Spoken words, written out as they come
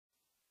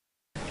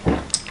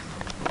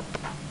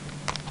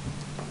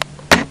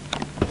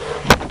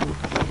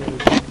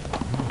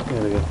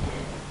There we go.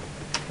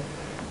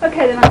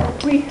 Okay, then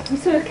we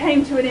sort of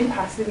came to an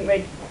impasse, didn't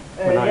we?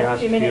 A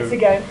few minutes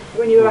ago,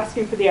 when you were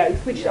asking for the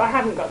oath, which I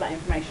haven't got that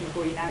information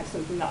for you now. It's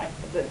something that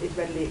is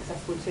readily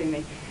accessible to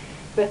me.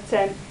 But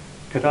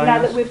could I now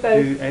ask, that we've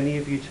both, do any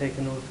of you take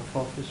an oath of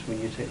office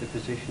when you take the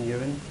position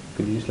you're in?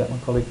 Could you just let my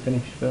colleague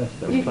finish first?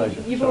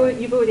 You've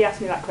already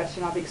asked me that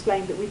question. I've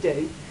explained that we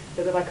do,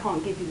 but that I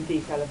can't give you the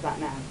detail of that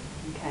now.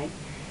 Okay.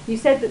 You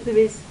said that there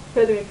is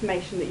further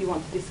information that you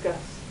want to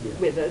discuss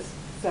with us.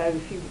 So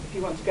if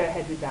you want to go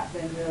ahead with that,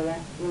 then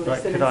we'll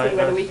listen and see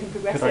whether we can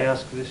progress it. Could I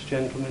ask this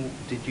gentleman,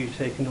 did you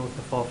take an oath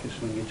of office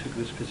when you took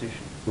this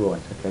position?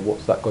 Right, okay.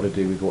 What's that got to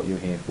do with what you're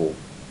here for?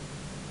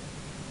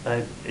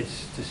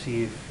 It's to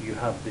see if you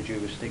have the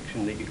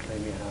jurisdiction that you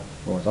claim you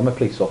have. Right, I'm a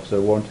police officer,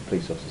 a warranted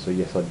police officer, so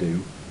yes I do.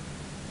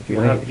 If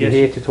you're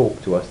here to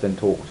talk to us, then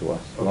talk to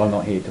us. Okay. Well, I'm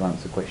not here to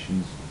answer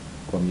questions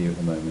from you at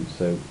the moment,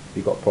 so if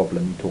you've got a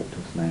problem, you talk to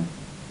us now.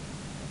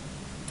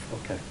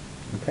 Okay.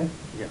 Okay?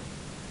 Yeah.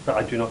 But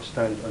I do not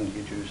stand under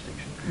your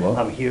jurisdiction. What?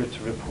 I'm here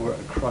to report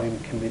a crime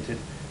committed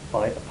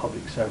by a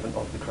public servant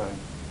of the Crown.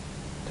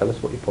 Tell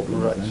us what your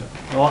problem is then.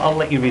 No, I'll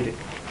let you read it.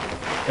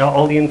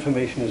 All the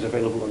information is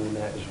available on the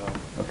net as well.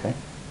 Okay.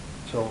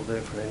 It's all there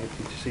for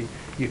anybody to see.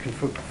 You can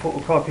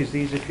photocopy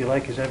these if you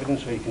like as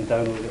evidence, or you can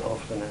download it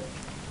off the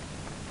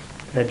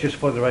net. Just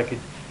for the record,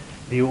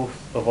 the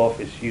oath of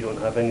office, you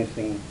don't have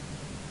anything,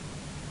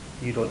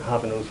 you don't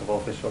have an oath of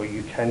office, or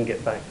you can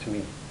get back to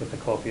me with a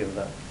copy of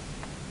that.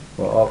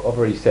 Well, I've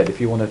already said,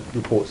 if you want to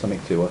report something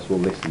to us, we'll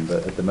listen,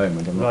 but at the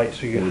moment I'm not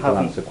so you able to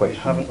answer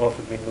questions. You haven't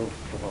offered me an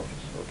oath of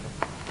office, okay.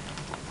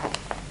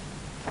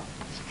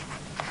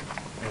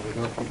 There we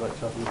go, if you'd like to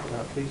have a look at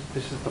that, please.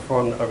 This is the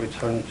form that I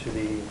returned to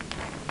the...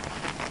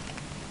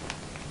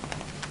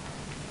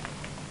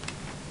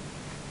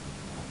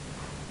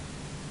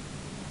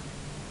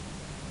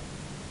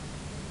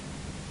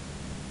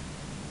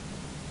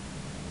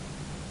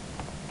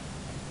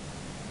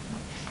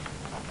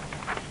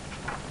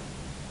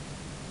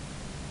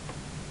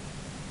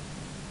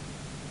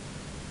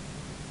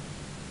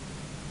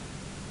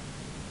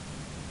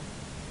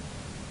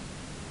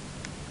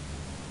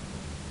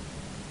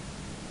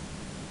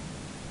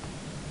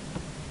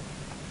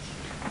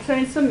 So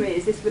in summary,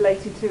 is this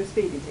related to a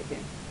speeding ticket?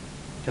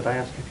 Did I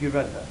ask if you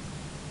read that?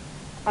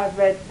 I've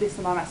read this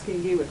and I'm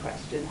asking you a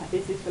question.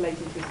 Is this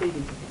related to a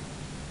speeding ticket?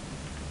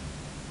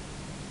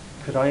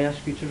 Could I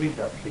ask you to read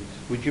that, please?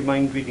 Would you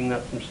mind reading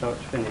that from start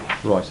to finish?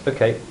 Right,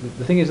 okay.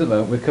 The thing is, at the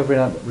moment, we're covering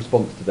our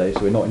response today,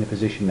 so we're not in a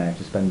position now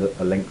to spend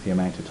a lengthy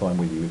amount of time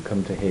with you. We've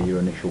come to hear your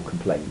initial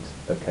complaint,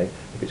 okay?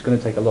 If it's going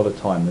to take a lot of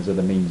time, there's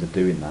other means of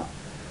doing that.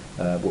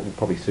 What will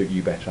probably suit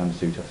you better and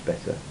suit us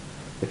better.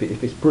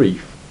 If it's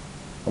brief,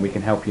 and we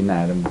can help you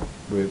now, then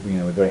we're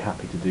very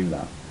happy to do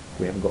that.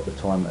 We haven't got the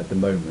time at the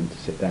moment to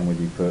sit down with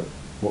you for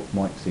what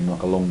might seem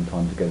like a long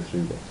time to go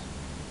through this.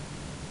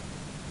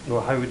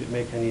 Well, how would it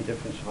make any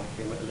difference if I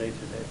came at a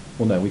later date?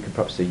 Well, no, we could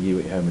perhaps see you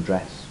at your home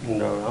address.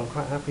 No, I'm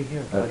quite happy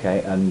here.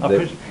 Okay, and...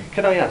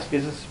 can I ask,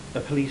 is this a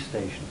police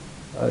station?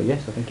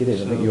 Yes, I think it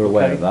is. So I think you're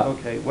aware of that.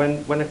 Okay,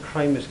 when a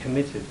crime is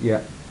committed,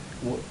 yeah,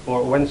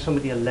 or when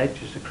somebody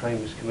alleges a crime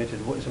is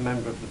committed, what is a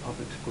member of the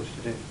public supposed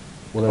to do?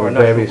 Well, there are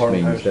various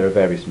means. There are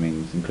various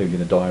means,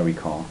 including a diary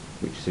car,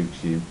 which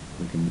suits you.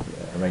 We can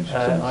arrange for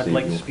someone to I'd see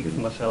like to speak for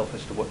myself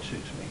as to what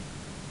suits me,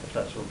 if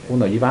that's okay. Well,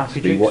 no, you've asked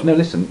me what. No,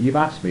 listen, you've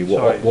asked me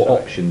what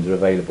options are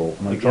available,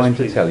 and I'm trying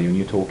to tell you, and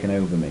you're talking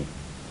over me.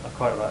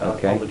 Quite right.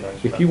 Okay. I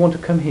apologise. If you want to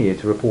come here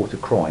to report a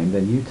crime,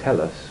 then you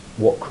tell us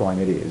what crime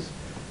it is.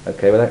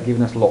 Okay, without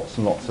giving us lots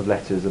and lots of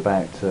letters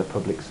about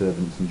public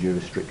servants and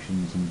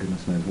jurisdictions and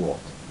goodness knows what.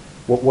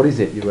 What is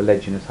it you're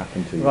alleging has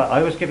happened to you? Right,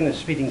 I was given a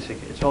speeding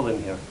ticket. It's all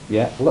in here.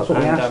 Yeah, well that's what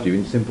we asked you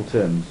in simple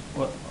terms.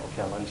 Well,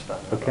 okay, I'll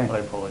understand. Okay. I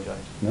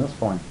apologise. No, that's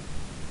fine.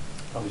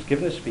 I was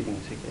given a speeding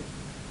ticket,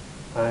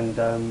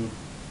 and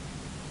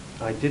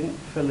I didn't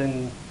fill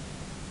in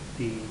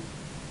the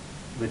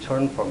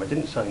return form. I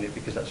didn't sign it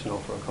because that's an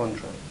offer of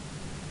contract.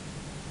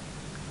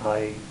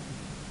 I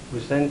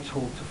was then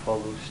told to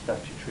follow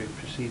statutory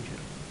procedure,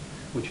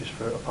 which is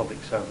for a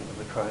public servant of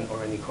the Crown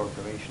or any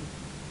corporation.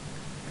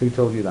 Who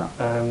told you that?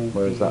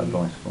 Where is that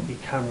advice from? The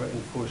camera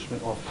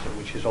enforcement officer,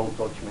 which is all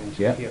documented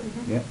here.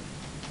 Mm-hmm. Yeah.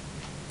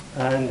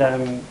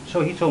 And so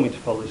he told me to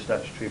follow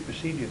statutory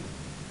procedure.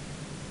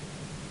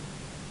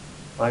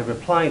 I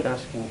replied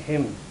asking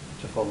him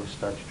to follow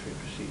statutory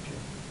procedure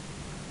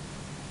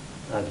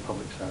as a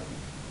public servant.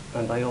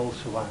 And I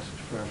also asked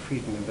for a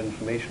freedom of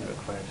information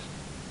request.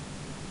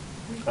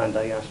 And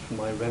I asked for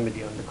my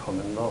remedy under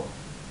common law,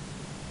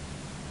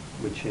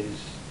 which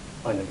is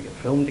I never get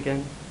filmed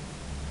again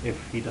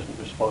if he doesn't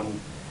respond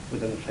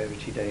within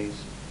 30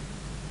 days.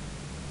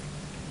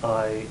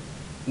 I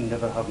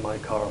never have my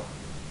car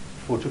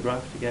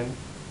photographed again.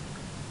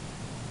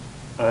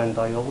 And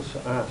I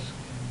also asked,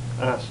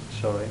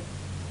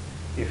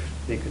 if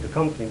they could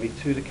accompany me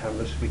to the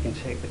camera so we can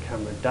take the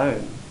camera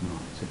down. No,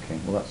 it's okay.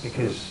 Well, that's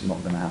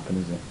not going to happen,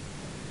 is it?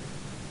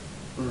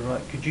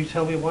 Right. Could you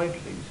tell me why,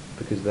 please?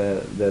 Because they're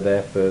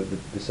there for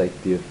the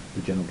safety of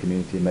the general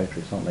community and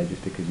motorists, aren't they?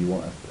 Just because you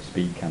want a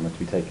speed camera to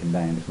be taken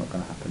down, it's not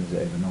going to happen, is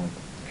it, overnight?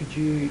 Could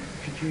you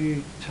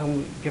tell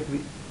me,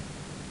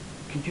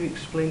 could you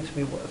explain to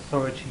me what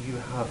authority you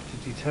have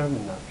to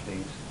determine that,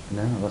 please?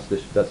 No,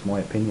 that's my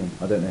opinion.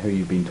 I don't know who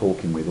you've been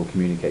talking with or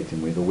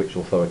communicating with or which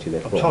authority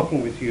they're from. I'm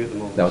talking with you at the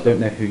moment. No, I don't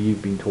know who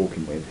you've been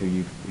talking with, who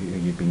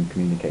you've been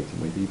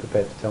communicating with. Are you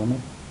prepared to tell me?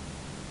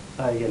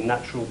 Yeah,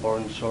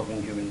 natural-born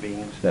sovereign human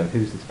beings. No,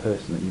 who's this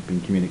person that you've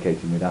been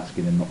communicating with,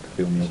 asking them not to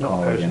film your It's not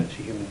car a person, again? it's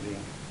a human being.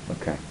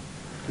 Okay.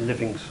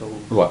 Living soul.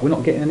 Right, we're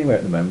not getting anywhere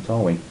at the moment,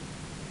 are we?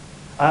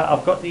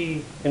 I've got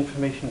the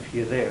information for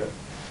you there,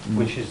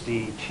 which is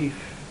the chief,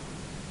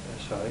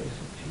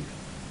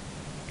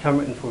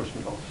 camera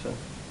enforcement officer,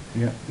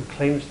 Yeah. who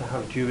claims to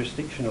have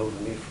jurisdiction over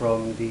me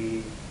from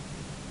the,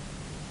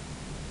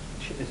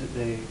 is it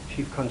the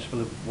Chief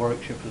Constable of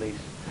Warwickshire Police?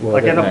 Well,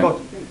 Again, I I've don't know.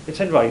 got, it's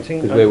in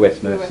writing. Because we're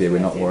West We're Mercia, we're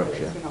not Mercia,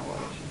 Warwickshire. we're not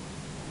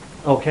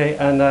Warwickshire. Okay,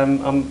 and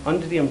I'm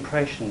under the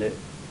impression that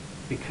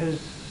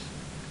because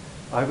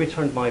I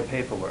returned my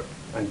paperwork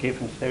and gave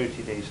him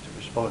 30 days to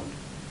respond,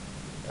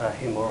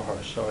 him or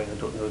her, sorry, I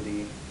don't know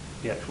the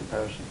actual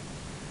person,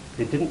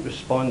 they didn't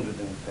respond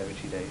within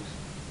 30 days,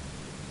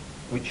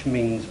 which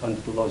means under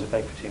the laws of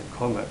equity and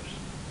commerce,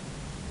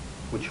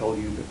 which all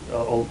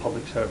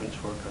public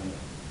servants work under,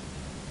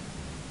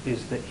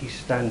 is that he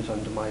stands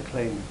under my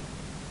claim.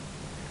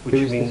 Which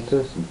Who is means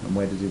this person and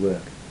where does he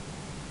work?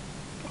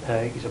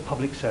 He's a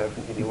public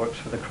servant and he works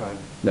for the Crown.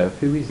 No,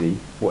 who is he?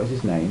 What is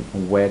his name?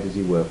 And where does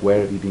he work? Where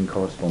have you been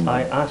corresponding?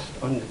 I asked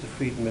under the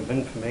Freedom of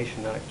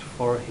Information Act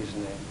for his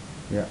name,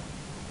 Yeah.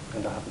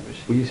 and I haven't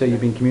received Well, you say it.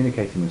 you've been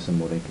communicating with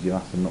somebody because you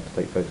asked them not to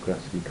take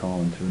photographs of your car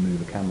and to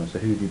remove a camera. So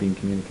who have you been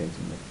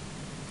communicating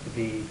with?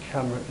 The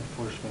camera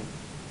enforcement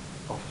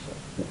officer.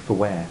 For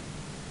where?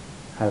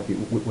 How have you?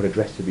 What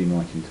address have you been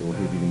writing to, or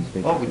who have you been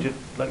speaking Oh, to? would you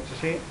like to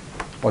see it?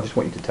 Well, I just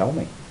want you to tell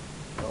me.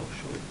 I'll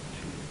show it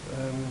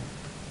to you.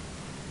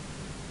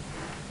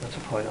 That's a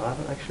point. I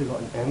haven't actually got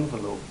an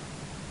envelope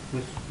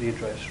with the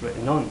address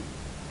written on.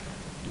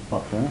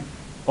 But Okay.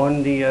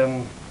 on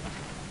the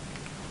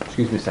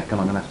Excuse me a second.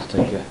 I'm going to have to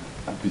take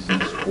a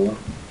business call.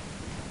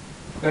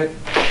 Okay.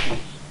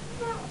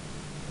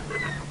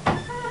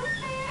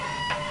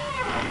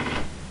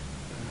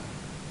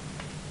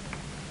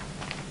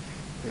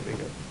 there we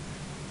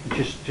go.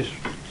 Just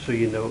so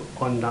you know,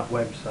 on that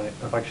website,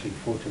 I've actually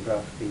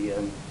photographed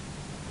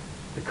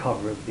the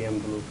cover of the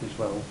envelope as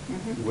well,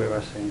 Mhm. where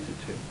I sent it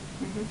to.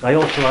 Mhm. I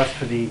also asked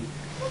for the.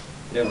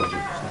 Yeah, Roger.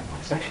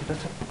 Actually,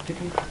 that's a. Did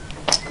you?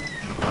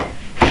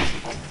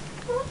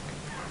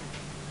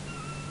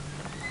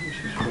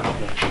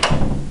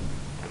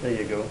 There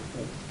you go.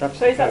 That's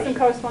So is that some the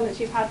correspondence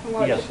you've had from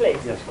Warwickshire Yes,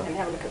 Police? yes, Let me ma'am.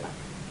 have a look at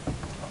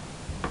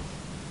that.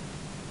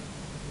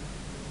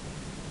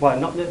 Well,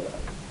 not that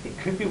it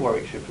could be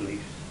Warwickshire Police.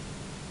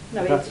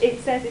 No, That's-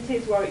 it says it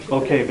is Warwickshire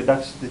Police. Okay, but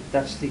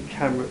that's the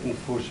camera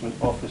enforcement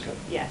officer.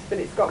 Yes, but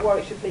it's got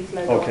Warwickshire Police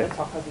logo Okay. on the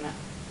top, hasn't it?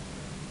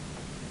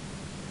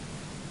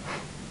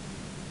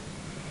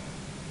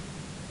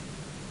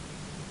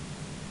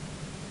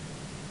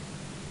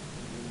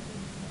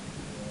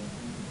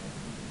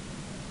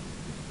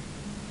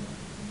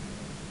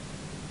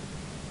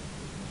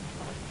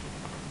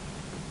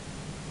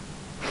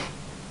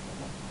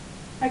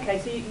 Okay,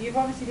 so you've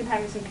obviously been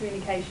having some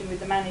communication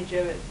with the manager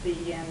at the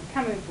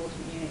camera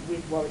enforcement unit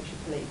with Warwickshire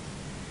Police,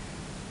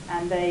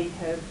 and they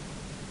have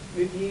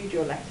reviewed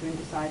your letter and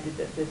decided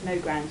that there's no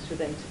grounds for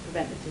them to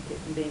prevent the ticket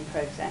from being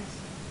processed,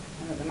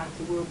 and that the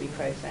matter will be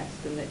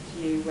processed, and that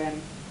you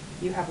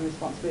have a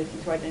responsibility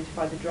to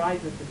identify the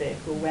driver of the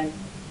vehicle when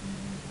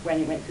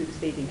it went through the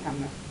speeding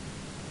camera.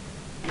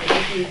 And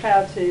if you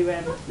fail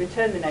to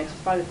return the notice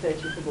by the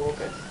 30th of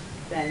August,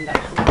 then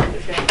that's something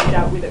that's going to be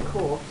dealt with at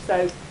court.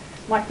 So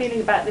my feeling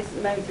about this at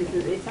the moment is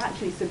that it's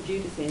actually sub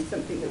judice and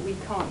something that we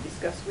can't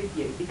discuss with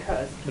you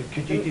because... But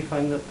could you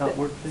define that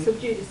word, please? Sub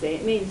judice,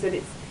 it means that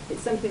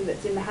it's something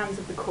that's in the hands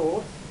of the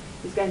court,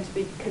 is going to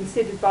be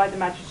considered by the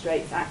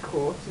magistrates at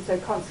court, and so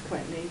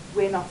consequently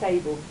we're not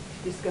able to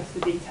discuss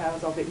the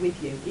details of it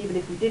with you, even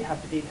if we did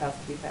have the details,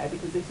 to be fair,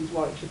 because this is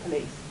Warwickshire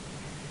Police.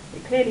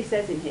 It clearly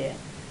says in here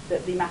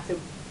that the matter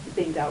is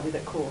being dealt with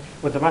at court.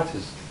 Well, the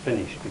matter's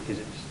finished because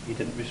you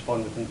didn't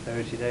respond within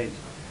 30 days.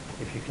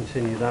 If you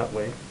continue that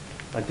way,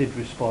 I did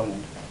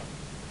respond,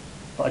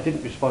 but I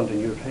didn't respond on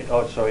your page.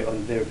 Oh, sorry,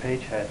 on their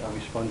page head. I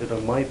responded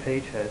on my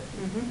page head,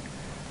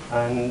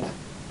 and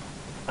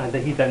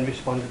he then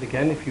responded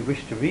again. If you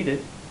wish to read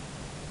it,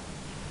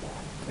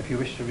 if you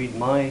wish to read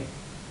my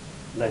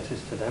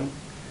letters to them,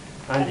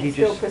 and he it's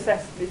just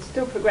it's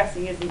still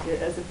progressing, isn't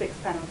it, as a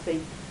fixed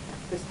penalty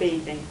for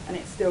speeding, and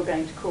it's still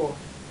going to court.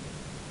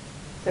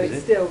 So Is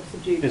it's it? still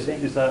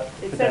subjudicing. Is that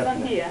It for says on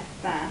definite? here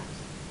that.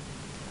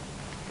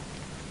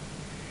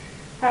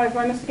 However,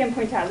 I must again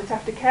point out that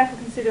after careful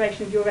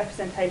consideration of your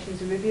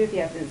representations and review of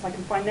the evidence, I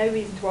can find no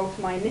reason to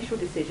alter my initial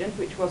decision,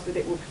 which was that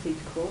it will proceed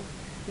to court,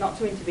 not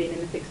to intervene in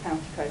the fixed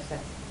penalty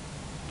process.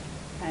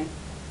 Okay.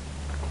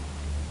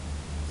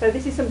 So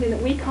this is something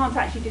that we can't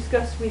actually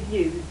discuss with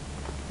you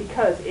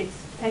because it's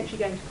potentially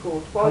going to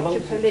court. How long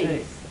Warwickshire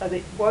does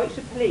it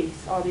Warwickshire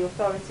Police are the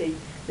authority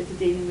that are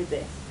dealing with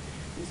this.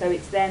 And so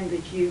it's them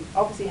that you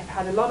obviously have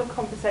had a lot of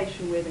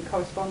conversation with and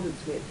correspondence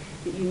with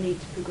that you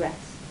need to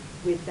progress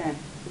with them.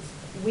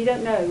 We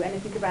don't know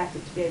anything about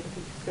it to be able to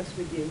discuss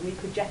with you. We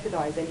could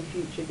jeopardise any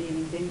future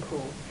dealings in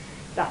court.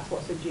 That's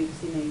what sub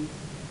judice means.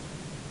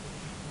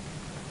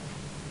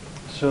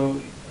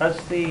 So, as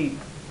the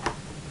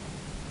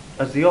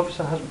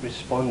officer hasn't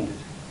responded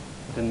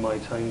within my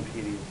time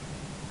period,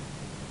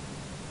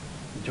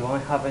 do I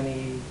have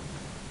any,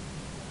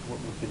 what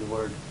would be the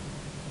word,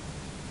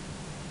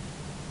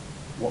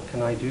 what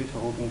can I do to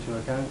hold them to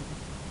account?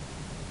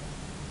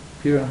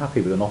 If you're unhappy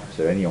with an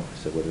officer, any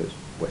officer, whether it's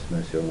West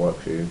Mercia or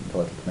Warwickshire, you're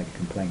entitled to make a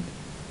complaint.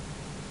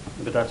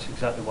 But that's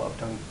exactly what I've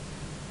done.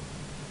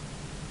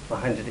 I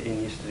handed it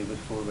in yesterday with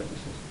 4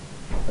 witnesses.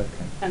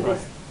 Okay. And Right.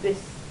 this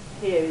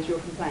here is your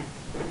complaint.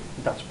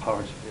 That's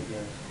part of it,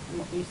 yes.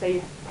 You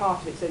say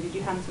part of it, so did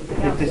you hand something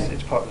else in?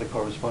 It's part of the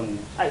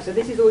correspondence. Oh, so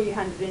this is all you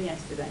handed in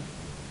yesterday?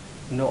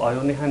 No, I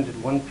only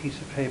handed one piece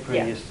of paper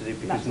Yeah, in yesterday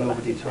because that's what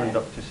nobody that is turned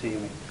there. up to see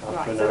me after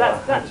Right, an so hour. I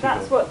had to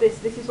that's go. what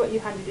this is what you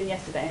handed in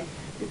yesterday.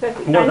 To be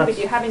perfectly No, frank with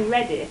that's- you, having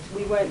read it,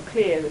 we weren't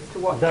clear as to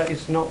what... That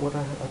is not what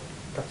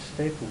that's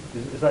stapled.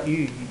 Is that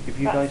you? Have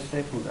you guys That's-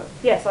 stapled that?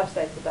 Yes, I've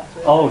stapled that.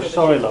 to Oh, another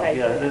sorry, sheet of love.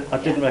 paper. Yeah, I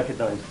didn't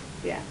recognise.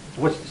 Yeah,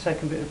 What's the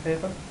second bit of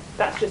paper?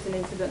 that's just an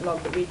incident log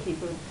that we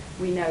keep, and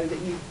we know that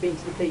you've been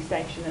to the police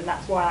station, and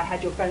that's why I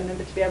had your phone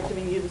number to be able to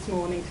ring you this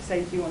morning to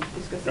say, do you want to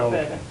discuss it Oh,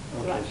 further? okay. So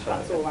Okay, that's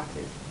sorry. all that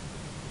is.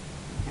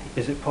 Okay.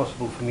 Is it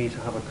possible for me to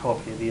have a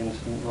copy of the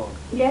incident log?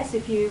 Yes,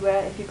 if you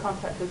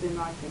contact us in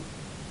writing,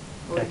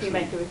 or if you Excellent.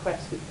 make a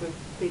request for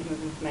freedom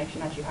of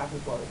information, as you have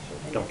with Warwickshire,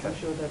 then yes, Okay. I'm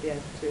sure they'll be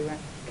able to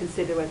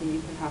consider whether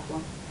you can have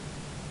one.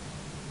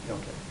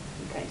 Okay.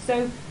 Okay,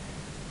 so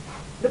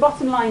the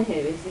bottom line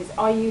here is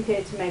are you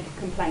here to make a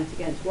complaint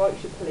against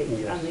Warwickshire Police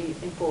Yes. and the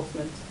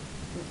enforcement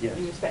Yes.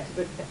 in respect of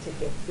a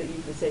ticket that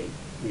you've received?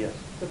 Yes.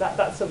 So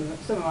that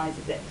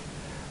summarises it.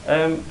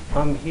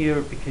 I'm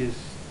here because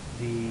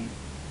the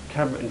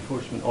camera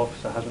enforcement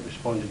officer hasn't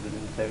responded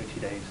within 30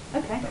 days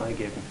Okay. that I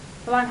gave him.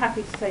 Well, I'm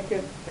happy to take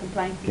a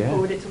complaint and Yeah.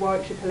 forward it to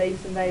Warwickshire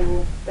Police, and they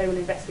will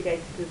investigate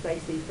it as they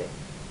see fit.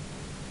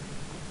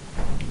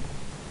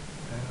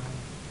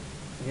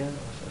 Yeah,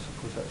 I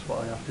suppose that's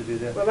what I have to do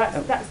there. Well,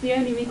 that's the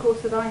only recourse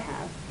that I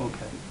have.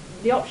 Okay.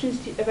 The options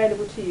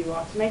available to you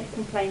are to make a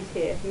complaint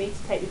here, for me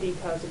to take the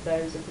details of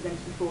those and for them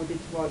to be forwarded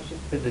to Warwickshire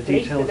But the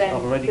Police. details I've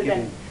already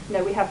given.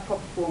 No, we have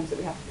proper forms that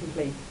we have to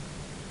complete.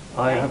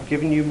 I Okay. have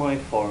given you my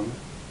form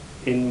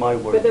in my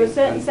wording. But there are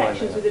certain and my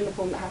sections letter. within the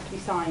form that have to be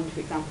signed, for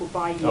example,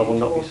 by you. I will to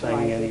not be authorise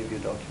signing it. any of your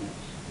documents.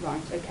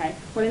 Right, okay.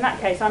 Well, in that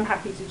case, I'm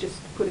happy to just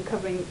put a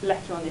covering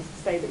letter on this to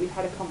say that we've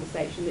had a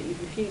conversation, that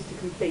you've refused to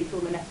complete all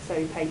the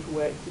necessary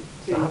paperwork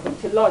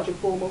to lodge a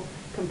formal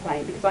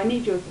complaint, because I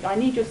need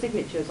your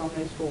signatures on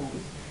those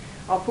forms.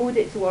 I'll forward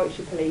it to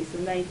Warwickshire Police,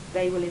 and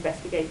they will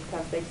investigate it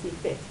as they see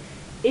fit.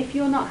 If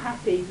you're not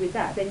happy with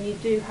that, then you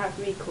do have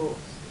recourse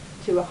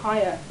to a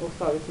higher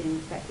authority in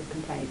respect of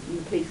complaints,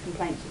 the Police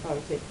Complaints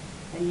Authority,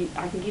 and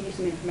I can give you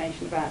some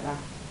information about that.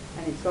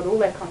 And it's got all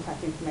their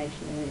contact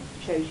information, and it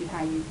shows you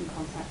how you can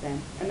contact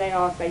them. And they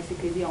are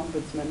basically the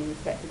ombudsman in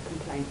respect of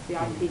complaints, the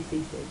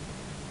IPCC.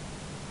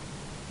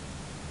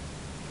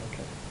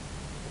 Okay.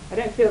 I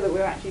don't feel that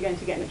we're actually going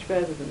to get much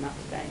further than that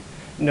today.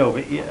 No,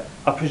 but yeah,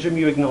 I presume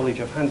you acknowledge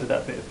I've handed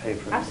that bit of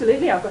paper in.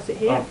 Absolutely, I've got it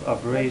here.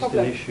 I've No raised an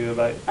problem. issue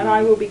about... And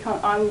I will be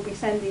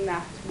sending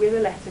that with a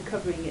letter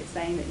covering it,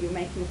 saying that you're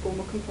making a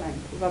formal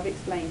complaint, because I've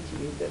explained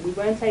to you that we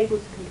weren't able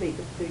to complete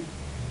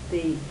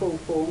the full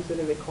forms that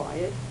are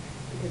required,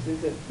 because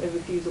there's a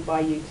refusal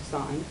by you to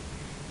sign,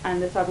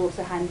 and that I've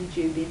also handed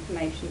you the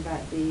information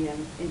about the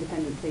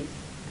independent police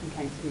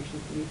complaint solution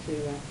for you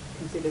to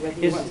consider whether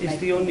you want to make Is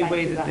the a only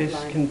way complaint that through this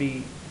line. can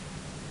be,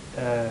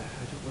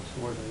 what's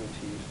the word I need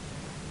to use,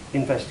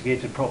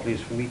 investigated properly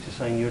is for me to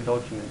sign your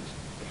documents?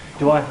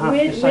 Do I have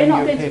to sign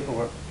your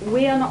paperwork?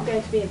 We are not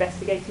going to be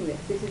investigating this.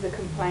 This is a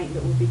complaint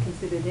that will be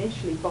considered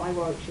initially by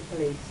Warwickshire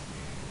Police,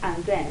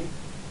 and then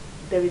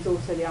there is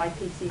also the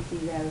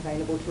IPCC there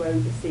available to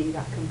oversee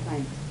that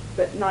complaint.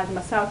 But neither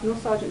myself nor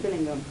Sergeant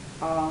Billingham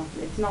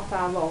it's not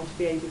our role to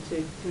be able to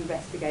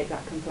investigate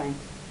that complaint.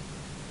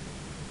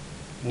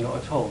 Not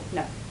at all?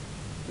 No,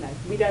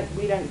 we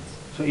don't.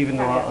 So even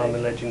though carry out I'm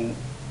those. alleging,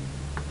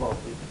 well,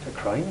 a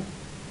crime?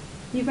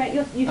 You said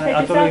I don't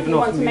yourself even you know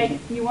want if to I'm make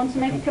using you want to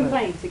make a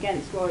complaint. complaint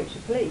against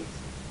Warwickshire Police,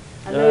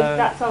 and Uh,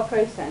 that's our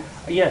process.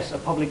 Yes, a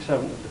public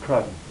servant of the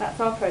Crown, That's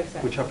our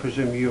process. which I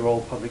presume you're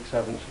all public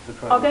servants of the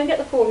Crown. I'll go and get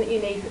the form that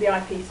you need for the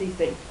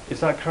IPCC.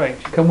 Is that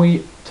correct? Can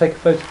we take a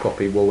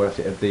photocopy while we're at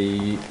it of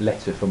the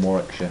letter from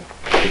Warwickshire,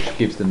 which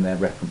gives them their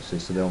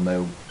references so they'll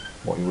know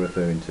what you're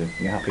referring to? Are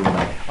you happy with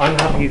that? I'm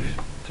happy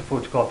to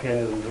photocopy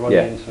any of them. They're on the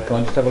Yeah. internet. Can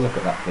I just have a look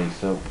at that, please?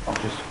 So I'll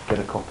just get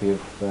a copy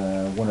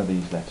of one of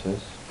these letters.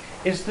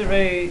 Is there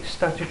a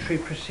statutory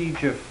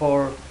procedure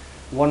for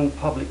one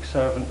public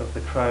servant of the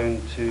Crown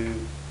to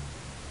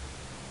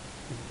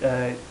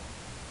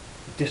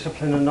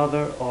discipline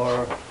another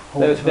or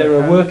hold to There are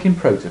account? working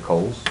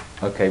protocols,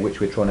 okay, which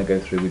we're trying to go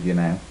through with you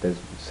now. There's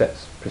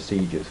sets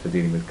procedures for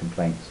dealing with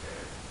complaints.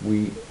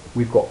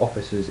 We've got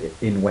officers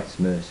in West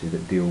Mercia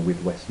that deal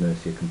with West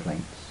Mercia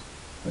complaints,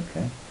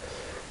 okay.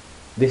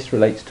 This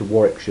relates to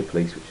Warwickshire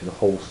Police, which is a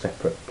whole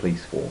separate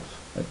police force,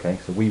 okay.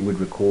 So we would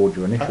record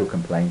your initial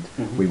complaint,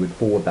 we would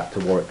forward that to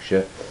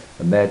Warwickshire,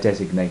 and their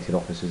designated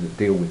officers that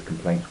deal with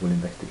complaints will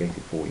investigate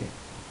it for you.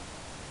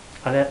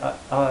 And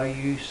are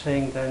you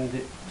saying then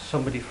that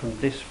somebody from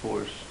this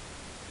force,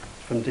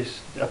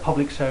 a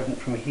public servant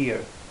from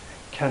here,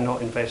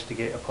 cannot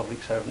investigate a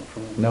public servant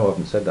from... No, I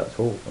haven't said that at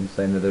all. I'm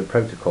saying that there are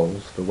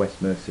protocols for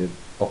West Mercia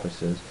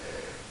officers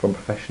from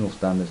professional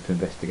standards to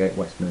investigate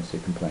West Mercia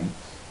complaints,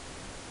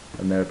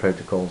 and there are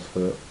protocols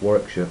for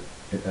Warwickshire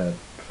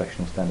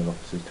professional standard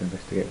officers to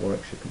investigate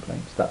Warwickshire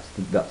complaints. That's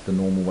the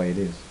normal way it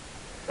is.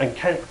 And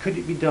could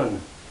it be done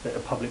that a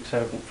public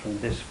servant from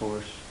this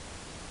force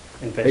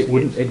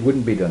investigates? It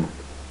wouldn't be done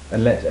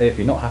unless, if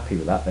you're not happy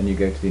with that, then you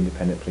go to the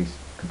Independent Police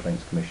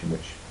Complaints Commission,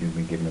 which you've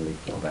been given a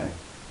leaflet about.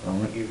 I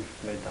think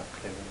you've made that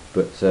clear.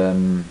 But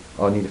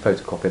I'll need a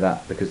photocopy of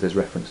that because there's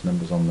reference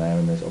numbers on there,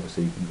 and there's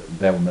obviously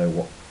they'll know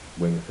what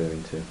we're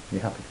referring to. Are you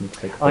happy for me to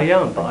take a photocopy? I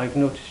am, but I've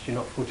noticed you're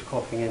not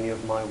photocopying any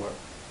of my work.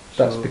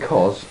 That's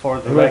because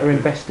whoever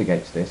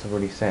investigates this, I've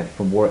already said,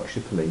 from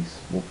Warwickshire Police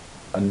will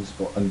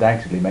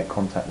undoubtedly make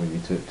contact with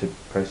you to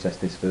process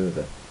this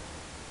further.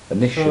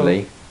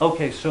 Initially...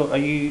 So are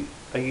you...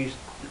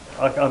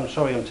 I'm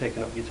sorry I'm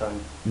taking up your time.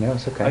 No,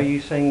 it's okay. Are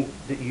you saying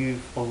that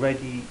you've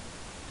already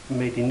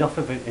made enough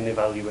of an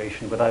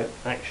evaluation without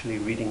actually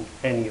reading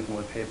any of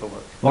my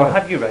paperwork? Or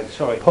have you read?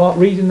 Sorry.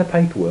 Reading the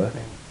paperwork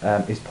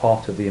is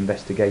part of the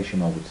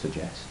investigation, I would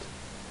suggest.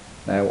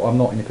 Now, I'm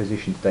not in a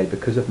position today,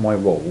 because of my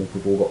role,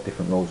 we've all got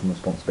different roles and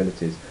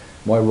responsibilities.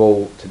 My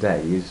role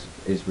today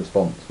is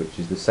response, which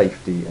is the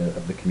safety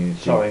of the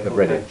community of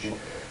Redditch.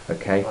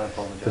 Okay?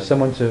 For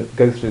someone to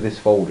go through this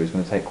folder is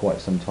going to take quite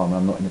some time, and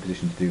I'm not in a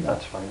position to do that.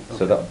 That's fine. Okay.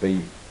 So that would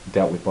be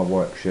dealt with by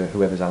Warwickshire,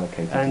 whoever's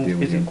allocated to deal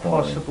with the inquiry.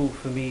 And is it possible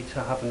for me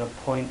to have an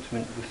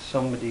appointment with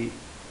somebody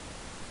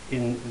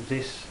in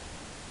this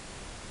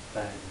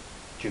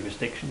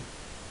jurisdiction,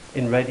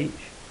 in Redditch,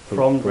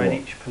 from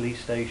Redditch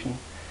Police Station,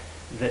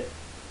 that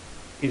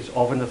is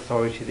of an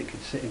authority that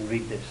could sit and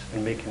read this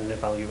and make an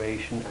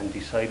evaluation and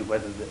decide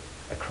whether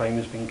a crime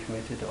has been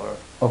committed? Or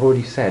I've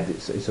already said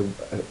it's a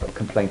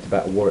complaint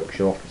about a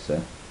Warwickshire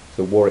officer,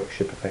 so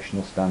Warwickshire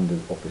Professional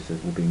Standards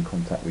officers will be in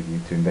contact with you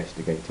to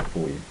investigate it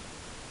for you.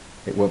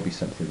 It won't be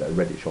something that a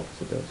Redditch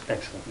officer does.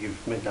 Excellent,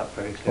 you've made that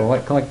very clear. All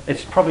right,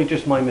 It's probably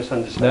just my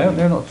misunderstanding.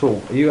 No, not at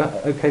all. Are you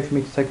okay for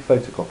me to take a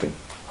photocopy?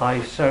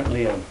 I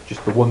certainly am.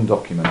 Just the one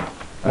document?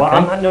 Okay? Well,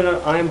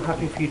 I am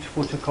happy for you to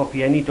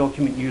photocopy any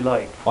document you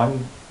like.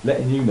 I'm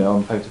letting you know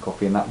I'm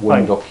photocopying that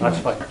one document.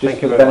 That's fine.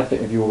 Just for the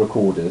benefit of your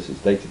recorders,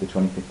 it's dated the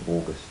 25th of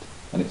August,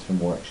 and it's from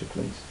Warwickshire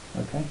Police.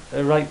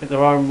 Okay? Right, but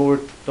there are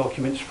more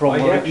documents from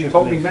Warwickshire Police. You've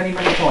told me many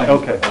times.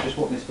 Okay. I just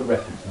want this for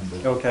reference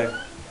numbers. Okay.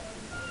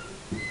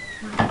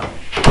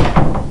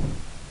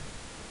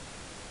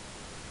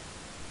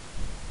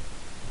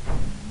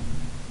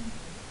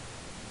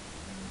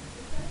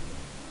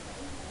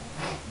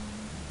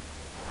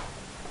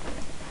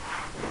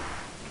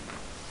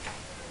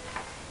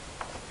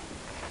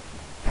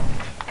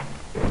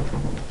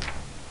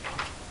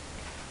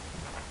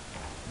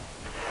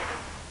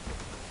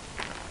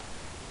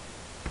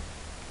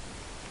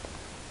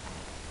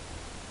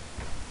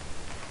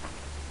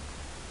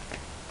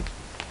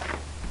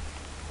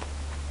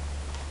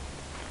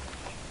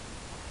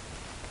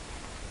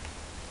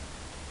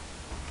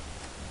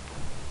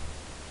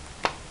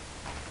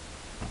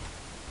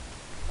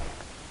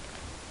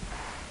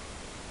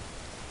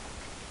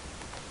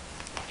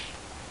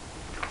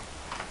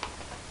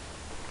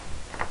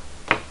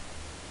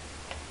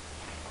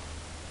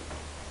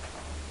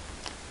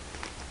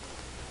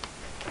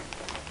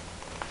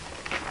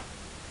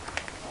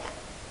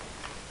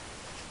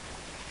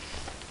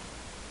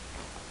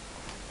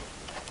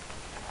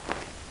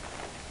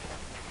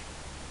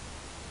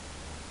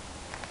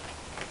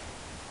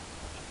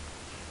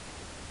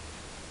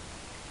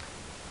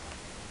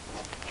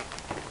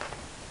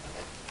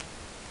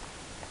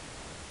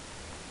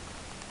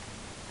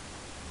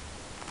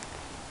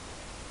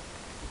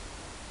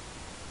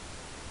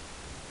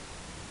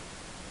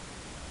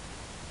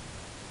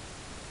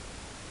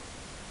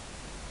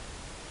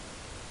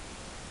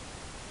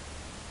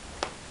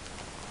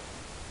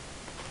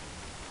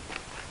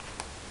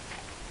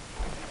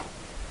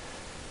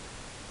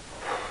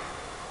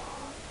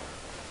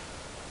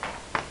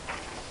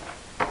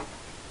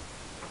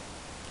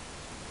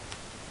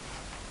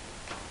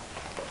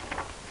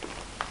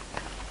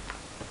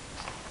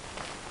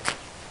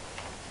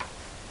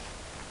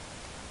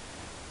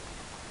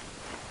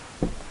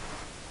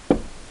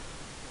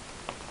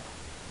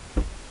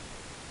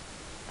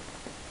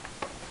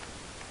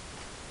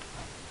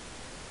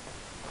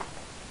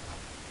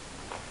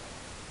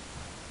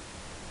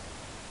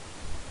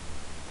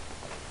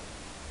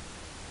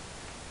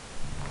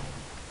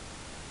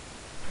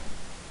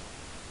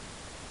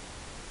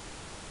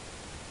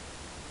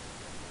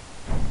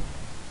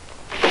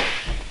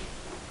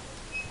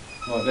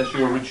 Right, there's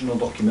your original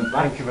document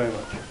back. Thank you very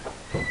much.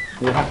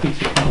 You're happy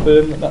to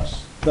confirm that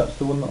that's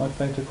the one that I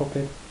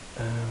photocopied?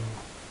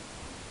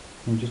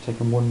 You've just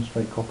taken one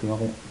straight copy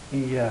of it?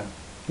 Yeah.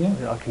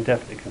 Yeah. I can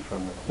definitely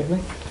confirm that. Lovely.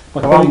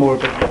 My There are colleague- more,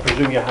 but I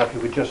presume you're happy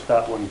with just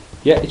that one.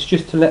 Yeah, it's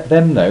just to let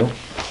them know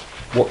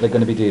what they're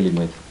going to be dealing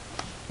with.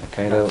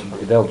 Okay,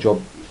 their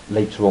job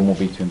later on will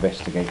be to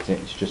investigate it.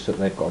 It's just that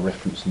they've got a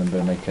reference number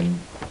and they can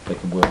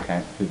work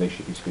out who they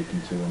should be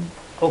speaking to. And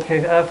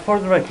Okay, for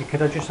the record,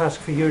 could I just ask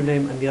for your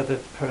name and the other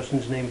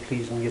person's name,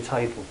 please, and your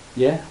title?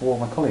 yeah, well,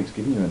 my colleague's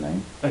given you a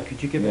name.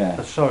 Could you give Yeah.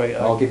 it? Sorry.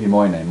 I'll give you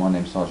my name. My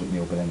name's Sergeant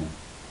Neil Billingham.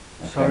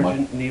 Okay,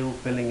 Sergeant Neil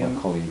My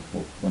Billingham. colleague,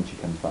 once she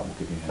comes back, will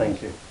give you her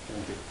Thank name. you.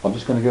 Thank you. I'm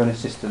just going to go and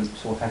assist and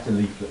sort out a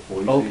leaflet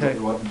for you so you've got Okay.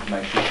 the right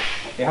information.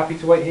 Are you happy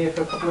to wait here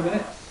for a couple of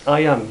minutes?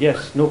 I am,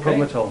 yes, no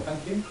problem Okay, at all.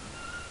 Thank you.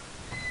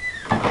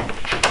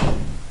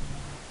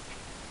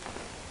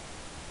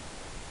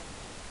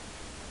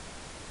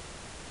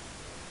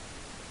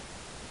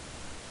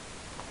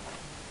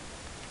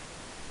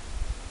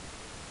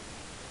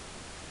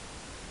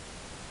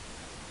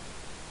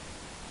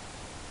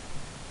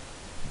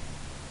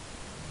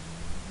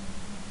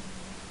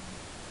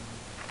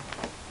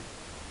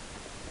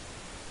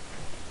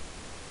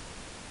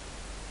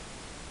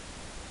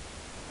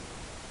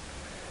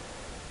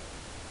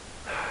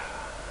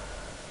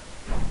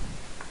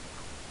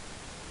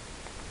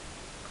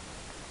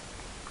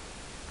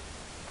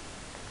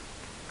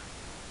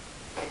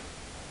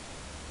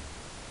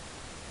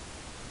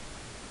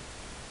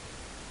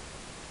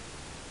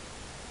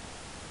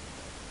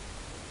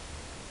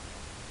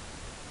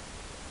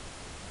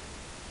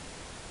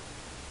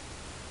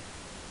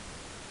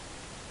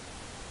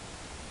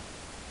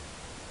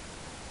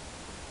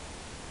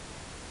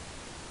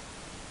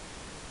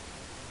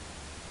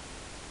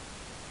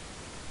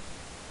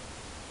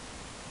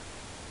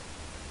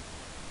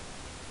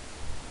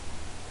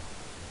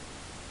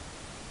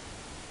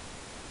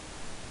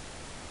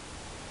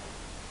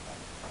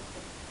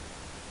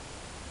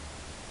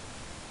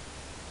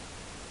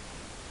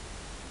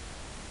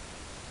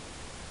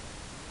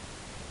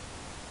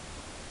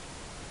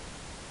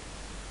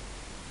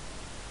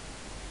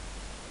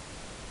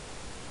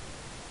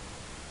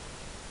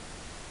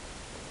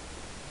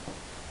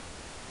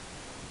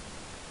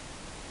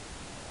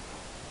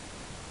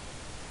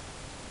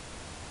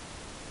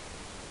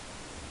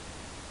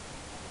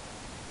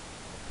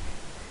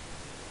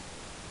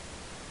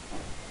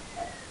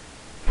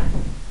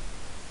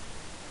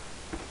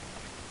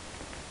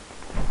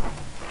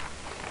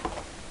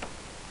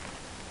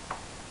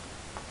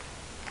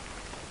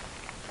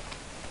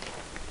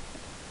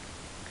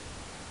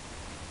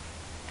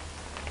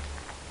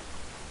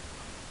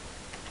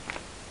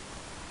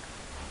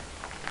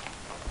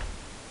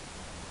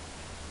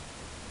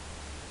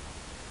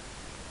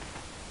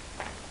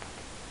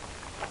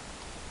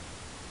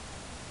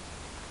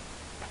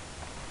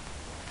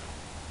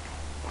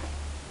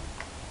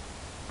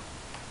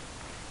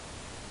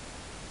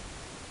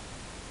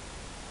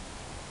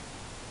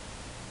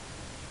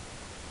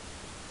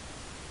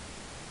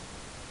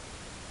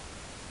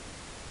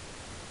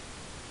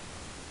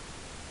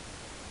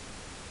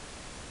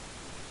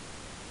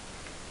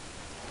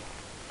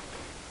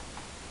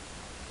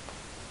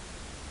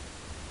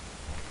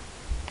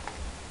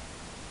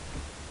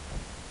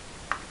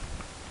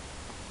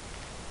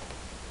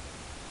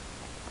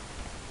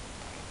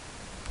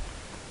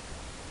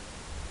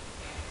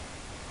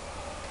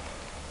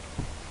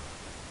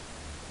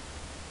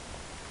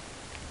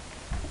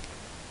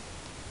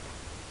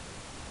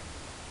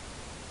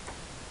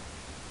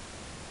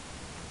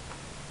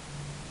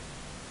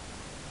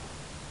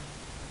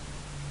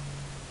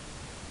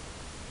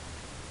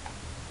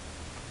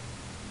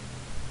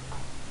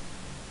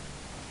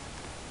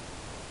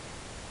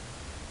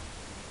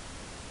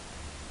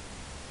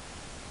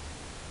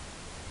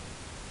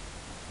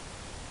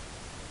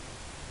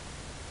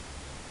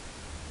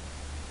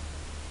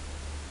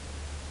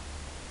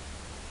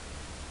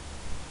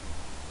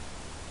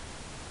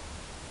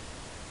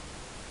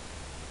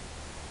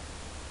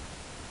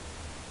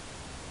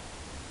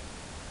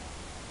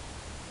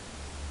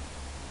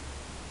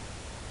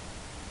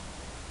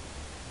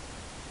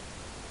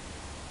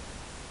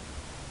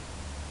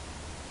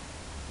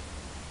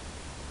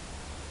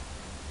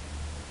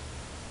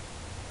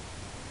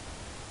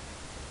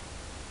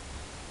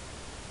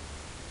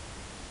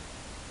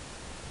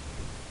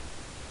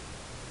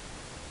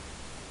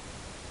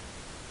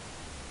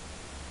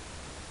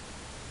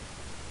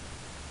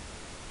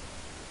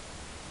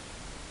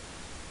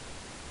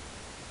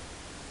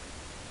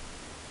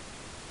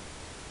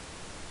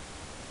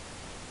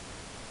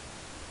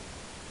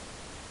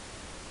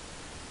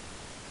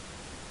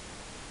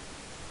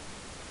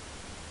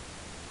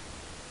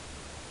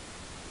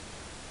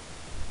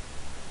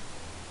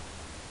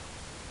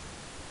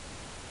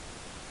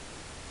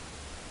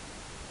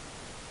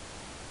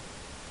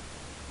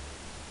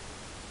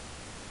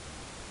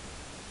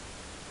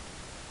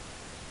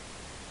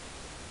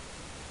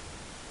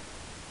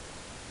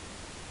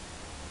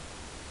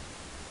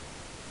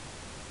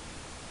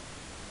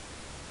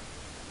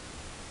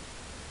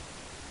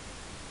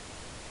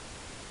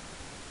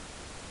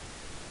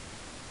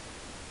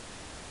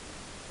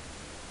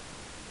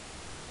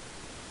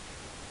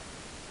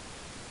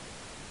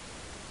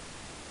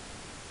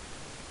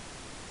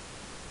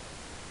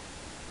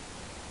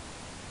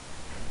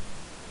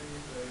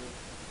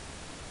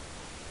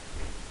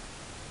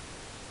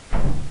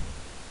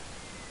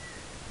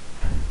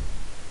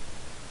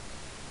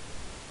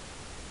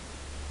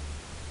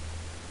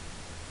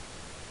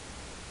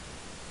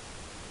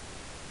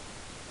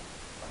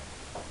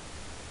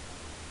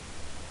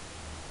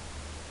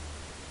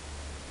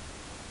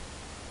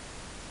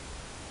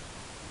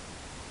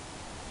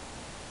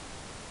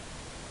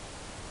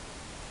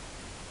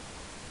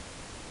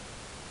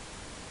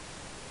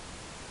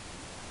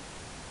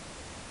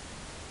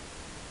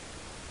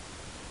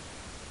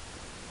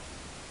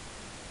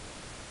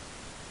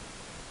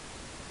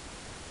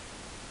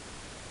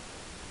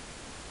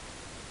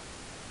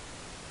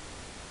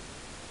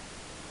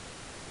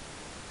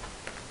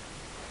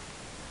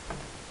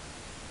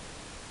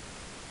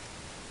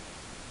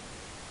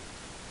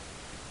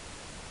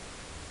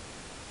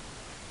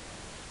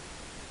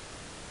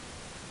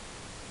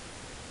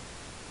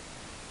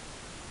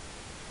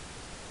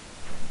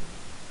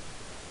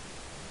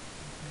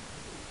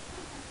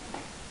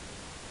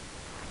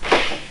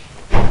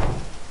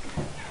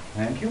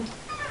 Thank you.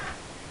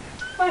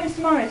 Right,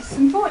 Mr. Morris,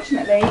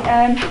 unfortunately,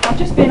 I've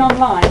just been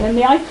online and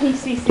the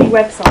IPCC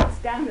website's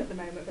down at the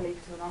moment, believe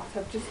it or not.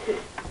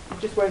 It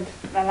just won't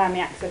allow me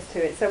access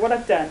to it. So what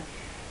I've done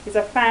is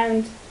I've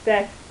found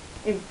their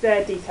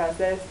details.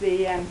 There's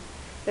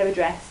their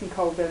address in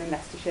Colville in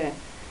Leicestershire,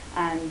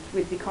 and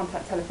with the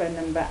contact telephone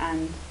number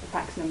and the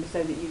fax number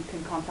so that you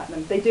can contact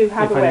them. They do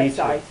have a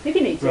website, if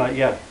you need to. Right,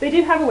 yeah. They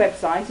do have a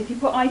website. If you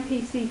put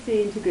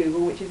IPCC into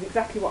Google, which is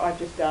exactly what I've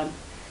just done,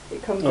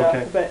 it comes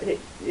up, but it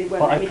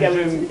won't let me go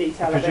into the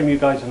detail of it. I presume you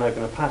guys are now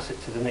going to pass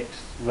it to the next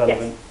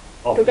relevant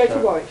officer. It'll go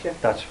to Warwickshire.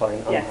 That's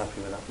fine, I'm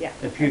happy with that. Yeah.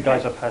 If you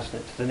guys are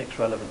passing it to the next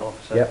relevant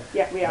officer,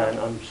 yeah, we are. then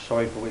I'm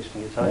sorry for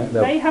wasting your time.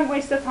 They haven't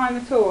wasted their time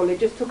at all. It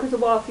just took us a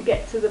while to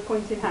get to the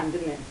point in hand,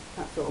 didn't it?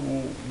 That's all.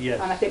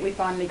 Yes. And I think we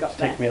finally got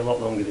there. It's taken me a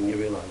lot longer than you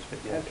realise, but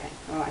yes. Okay,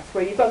 all right.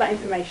 Well, you've got that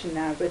information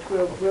now, but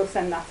we'll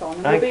send that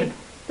on. And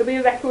there'll be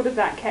a record of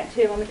that kept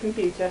here on the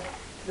computer,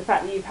 to the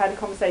fact that you've had a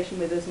conversation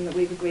with us and that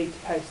we've agreed to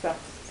post that,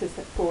 to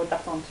forward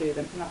that on to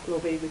them, and that will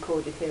be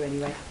recorded here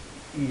anyway.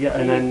 Yeah, so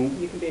and then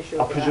you can be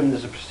assured I presume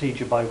there's a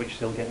procedure by which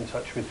they'll get in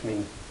touch with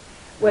me.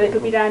 Well, it'll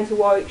be down to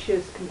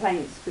Warwickshire's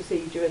complaints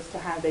procedure as to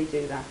how they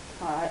do that.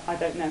 I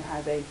don't know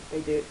how they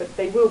do it, but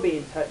they will be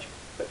in touch,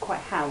 but quite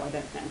how, I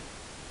don't know.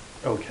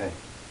 Okay.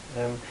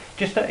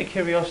 Just out of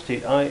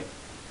curiosity,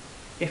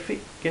 if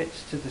it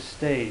gets to the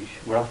stage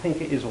where I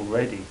think it is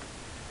already,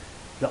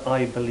 that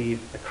I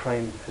believe a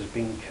crime has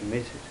been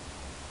committed,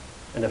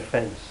 an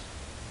offence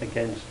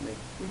against me,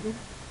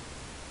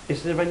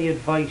 is there any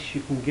advice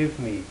you can give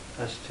me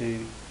as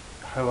to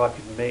how I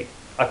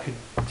could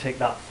take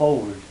that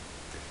forward?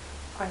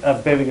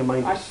 Bearing in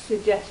mind, I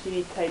suggest you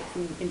need to take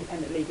some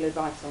independent legal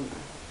advice on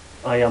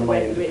that. I am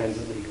my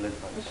independent legal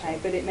advice. Okay,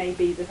 but it may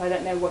be that I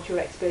don't know what your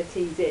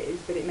expertise is,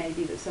 but it may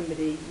be that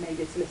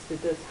maybe a solicitor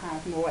does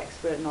have more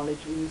expert knowledge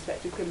in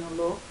respect to criminal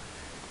law,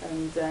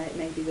 and it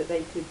may be that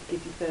they could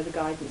give you further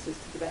guidance as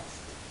to the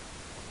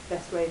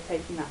best way of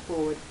taking that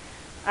forward.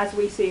 As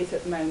we see it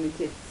at the moment,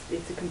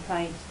 it's a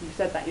complaint, you've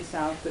said that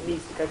yourself, that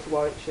needs to go to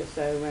Warwickshire,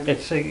 so...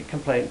 it's a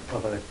complaint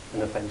of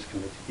an offence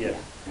committed, yes.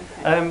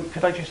 Yeah, okay.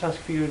 Could I just ask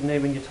for your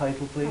name and your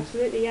title, please?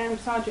 Absolutely, yeah, I'm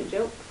Sergeant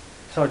Jilks.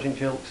 Sergeant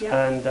Jilks,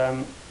 yeah.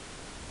 And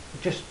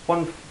just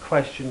one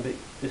question, but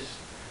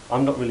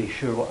I'm not really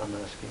sure what I'm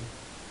asking,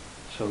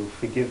 so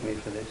forgive me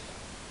for this.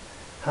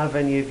 Have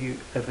any of you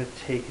ever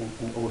taken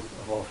an oath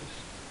of office?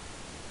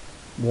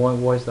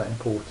 Why is that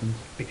important?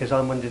 Because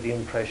I'm under the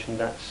impression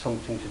that's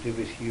something to do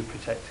with you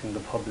protecting the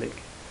public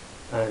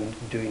and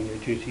doing your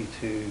duty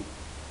to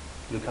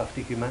look after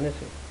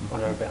humanity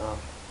on our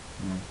behalf.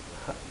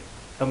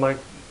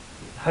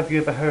 Have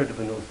you ever heard of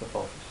an oath of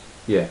office?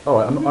 Yeah. All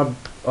right.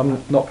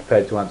 I'm not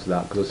prepared to answer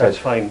that because that's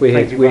fine.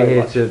 We're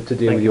here to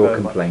deal with your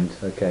complaint.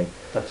 Okay.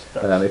 That's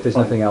if there's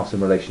nothing else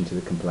in relation to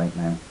the complaint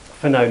now.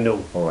 For now,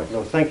 no. All right.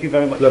 No. Thank you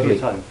very much Lovely. for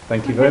your time.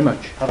 Thank you very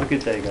much. Have a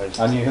good day, guys.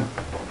 And you.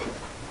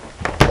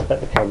 I bet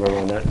the camera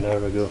ran out an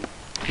hour ago.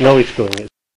 No, it's going.